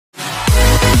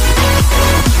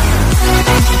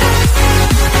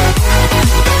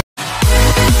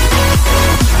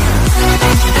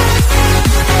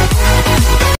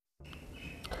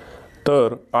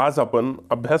तर आज आपण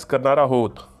अभ्यास करणार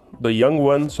आहोत the young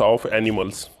once of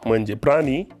animals म्हणजे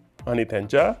प्राणी आणि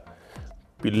त्यांच्या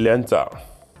पिल्ल्यांचा.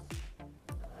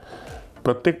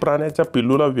 प्रत्येक प्राण्याच्या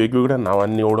पिल्लूला वेगवेगळ्या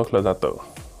नावांनी ओळखलं जातं.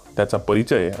 त्याचा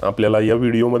परिचय आपल्याला या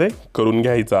व्हिडिओमध्ये करून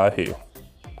घ्यायचा आहे.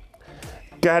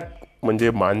 कॅट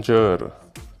म्हणजे मांजर,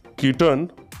 किटन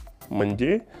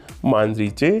म्हणजे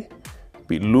मांजरीचे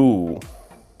पिल्लू,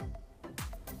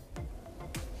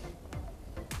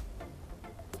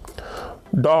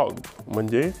 डॉग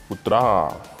म्हणजे कुत्रा,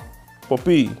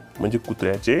 पपी म्हणजे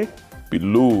कुत्र्याचे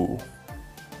पिल्लू,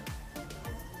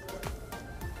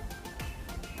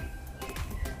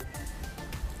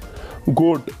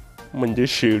 गोट म्हणजे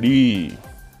शेळी,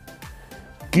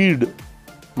 किड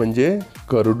म्हणजे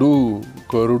करडू,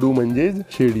 करडू म्हणजे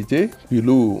शेळीचे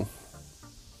पिल्लू,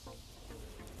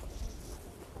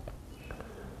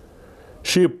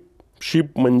 शीप,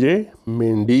 शीप म्हणजे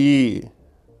मेंढी,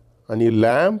 आणि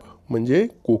लॅम्ब म्हणजे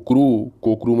कोकरू,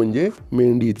 कोकरू म्हणजे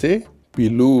मेंढीचे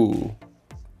पिल्लू,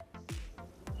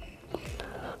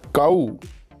 काऊ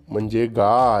म्हणजे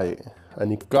गाय,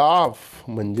 आणि काफ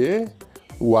म्हणजे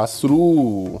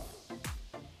वासरू,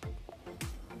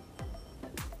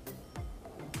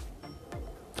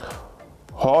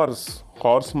 हॉर्स,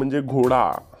 हॉर्स म्हणजे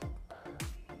घोडा,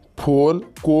 फोल,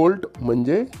 कोल्ट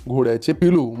म्हणजे घोड्याचे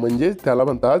पिल्लू म्हणजे त्याला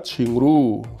म्हणतात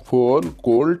शिंगरू, फोल,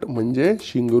 कोल्ट म्हणजे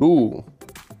शिंगरू,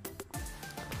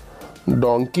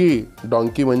 डॉंकी,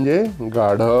 डॉंकी म्हणजे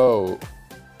गाढव,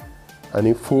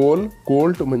 आणि फोल,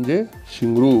 कोल्ट म्हणजे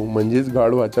शिंगरू म्हणजेच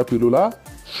गाढवाच्या पिल्लूला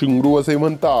शिंगरू असे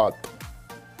म्हणतात.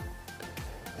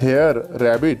 हेअर,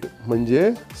 रॅबिट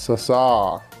म्हणजे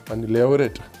ससा, आणि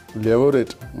लेव्हरेट,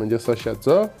 लेव्हरेट म्हणजे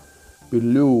सशाचं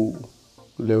पिल्लू,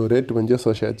 लेव्हरेट म्हणजे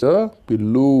सशाचं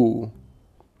पिल्लू,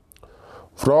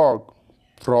 फ्रॉग,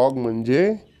 फ्रॉग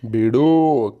म्हणजे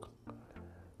बेडूक,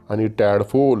 आणि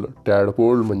टॅडपोल,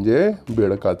 टॅडपोल म्हणजे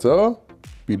बेडकाचं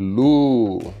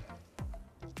पिल्लू,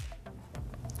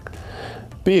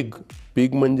 पिग,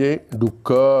 पिग म्हणजे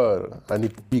डुक्कर, आणि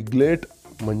पिगलेट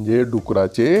म्हणजे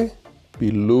डुकराचे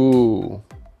पिल्लू,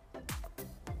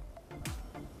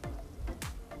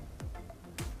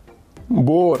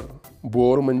 बोर,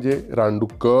 बोर म्हणजे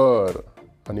रानडुक्कर,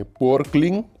 आणि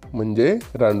पोर्कलिंग म्हणजे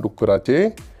रानडुक्कराचे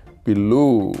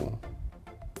पिल्लू,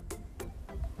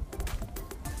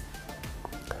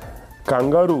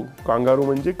 कांगारू, कांगारू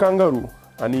म्हणजे कांगारू,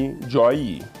 आणि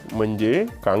जॉई म्हणजे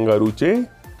कांगारूचे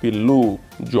पिल्लू,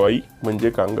 जॉई म्हणजे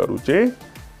कांगारूचे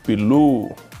पिल्लू,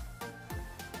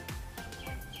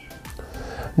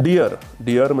 डिअर,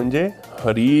 डिअर म्हणजे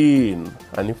हरिण,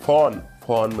 आणि फॉन,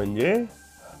 फॉन म्हणजे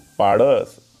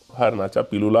पाडस, हरणाच्या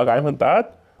पिल्लूला काय म्हणतात?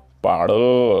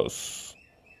 पाडस,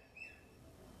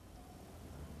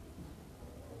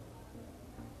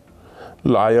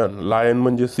 लायन, लायन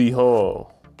म्हणजे सिंह,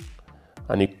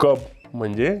 आणि कब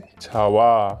म्हणजे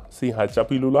छावा, सिंहाच्या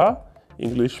पिल्लूला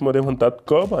इंग्लिशमध्ये म्हणतात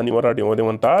कब आणि मराठीमध्ये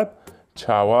म्हणतात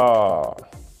छावा,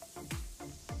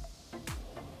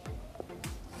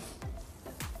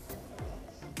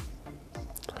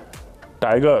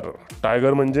 टायगर,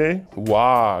 टायगर म्हणजे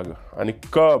वाघ, आणि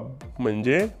कब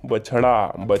म्हणजे बछडा,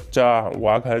 बच्चा,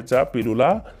 वाघाच्या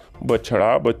पिल्लूला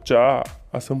बछडा, बच्चा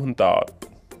असं म्हणतात.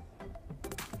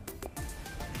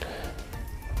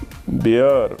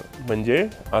 बेअर म्हणजे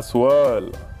अस्वल,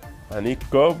 आणि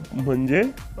कब म्हणजे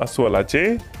अस्वलाचे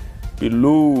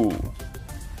पिल्लू.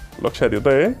 लक्षात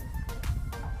येतंय?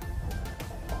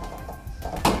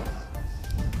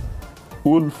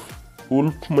 उल्फ,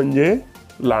 उल्फ म्हणजे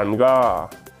लांडगा,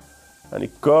 आणि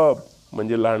कब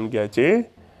म्हणजे लांडग्याचे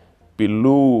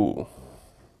पिल्लू.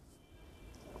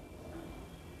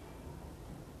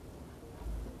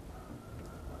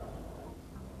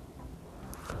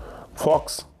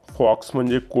 फॉक्स, फॉक्स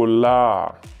म्हणजे कोल्हा,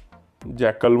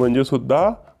 जॅकल म्हणजे सुद्धा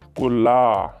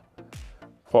कोल्हा,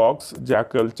 फॉक्स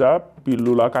जॅकलच्या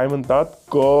पिल्लूला काय म्हणतात?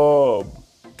 कब,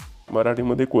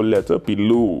 मराठीमध्ये कोल्ह्याचं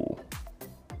पिल्लू.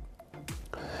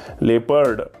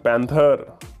 लेपर्ड, पॅन्थर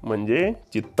म्हणजे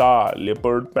चित्ता,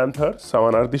 लेपर्ड, पॅन्थर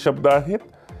समानार्थी शब्द आहेत,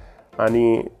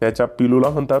 आणि त्याच्या पिल्लूला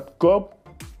म्हणतात कब,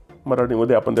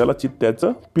 मराठीमध्ये आपण त्याला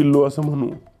चित्त्याचं पिल्लू असं म्हणू,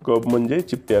 कब म्हणजे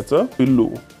चित्त्याचं पिल्लू.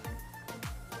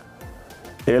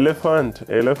 एलिफंट,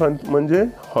 एलिफंट म्हणजे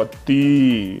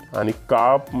हत्ती, आणि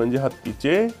काप म्हणजे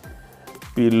हत्तीचे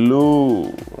पिल्लू,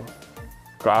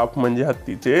 काप म्हणजे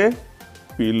हत्तीचे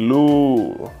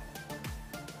पिल्लू.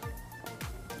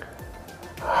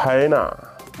 हायना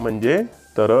म्हणजे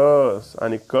तरस,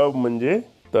 आणि कब म्हणजे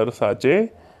तरसाचे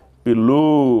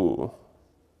पिल्लू,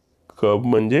 कब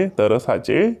म्हणजे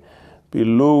तरसाचे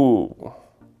पिल्लू.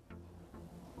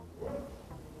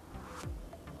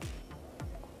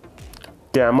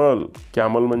 कॅमल,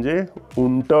 कॅमल म्हणजे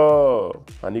उंट,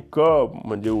 आणि कब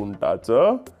म्हणजे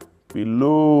उंटाचं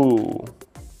पिल्लू.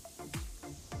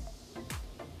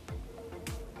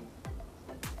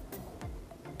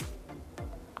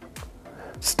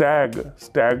 स्टॅग,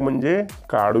 स्टॅग म्हणजे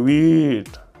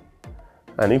काडवीट,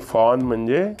 आणि फॉन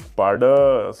म्हणजे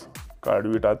पाडस.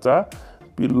 काडविटाचा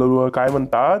पिल्लू काय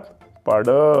म्हणतात?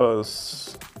 पाडस.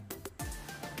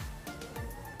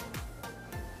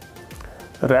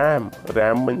 रॅम,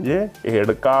 रॅम म्हणजे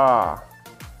हेडका,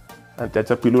 आणि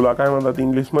त्याच्या पिल्लूला काय म्हणतात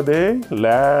इंग्लिशमध्ये?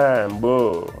 लॅम्ब,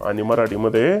 आणि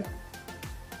मराठीमध्ये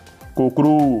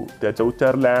कोकरू. त्याचा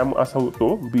उच्चार लॅम असा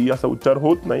होतो, बी असा उच्चार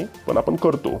होत नाही, पण आपण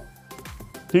करतो.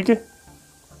 ठीक आहे.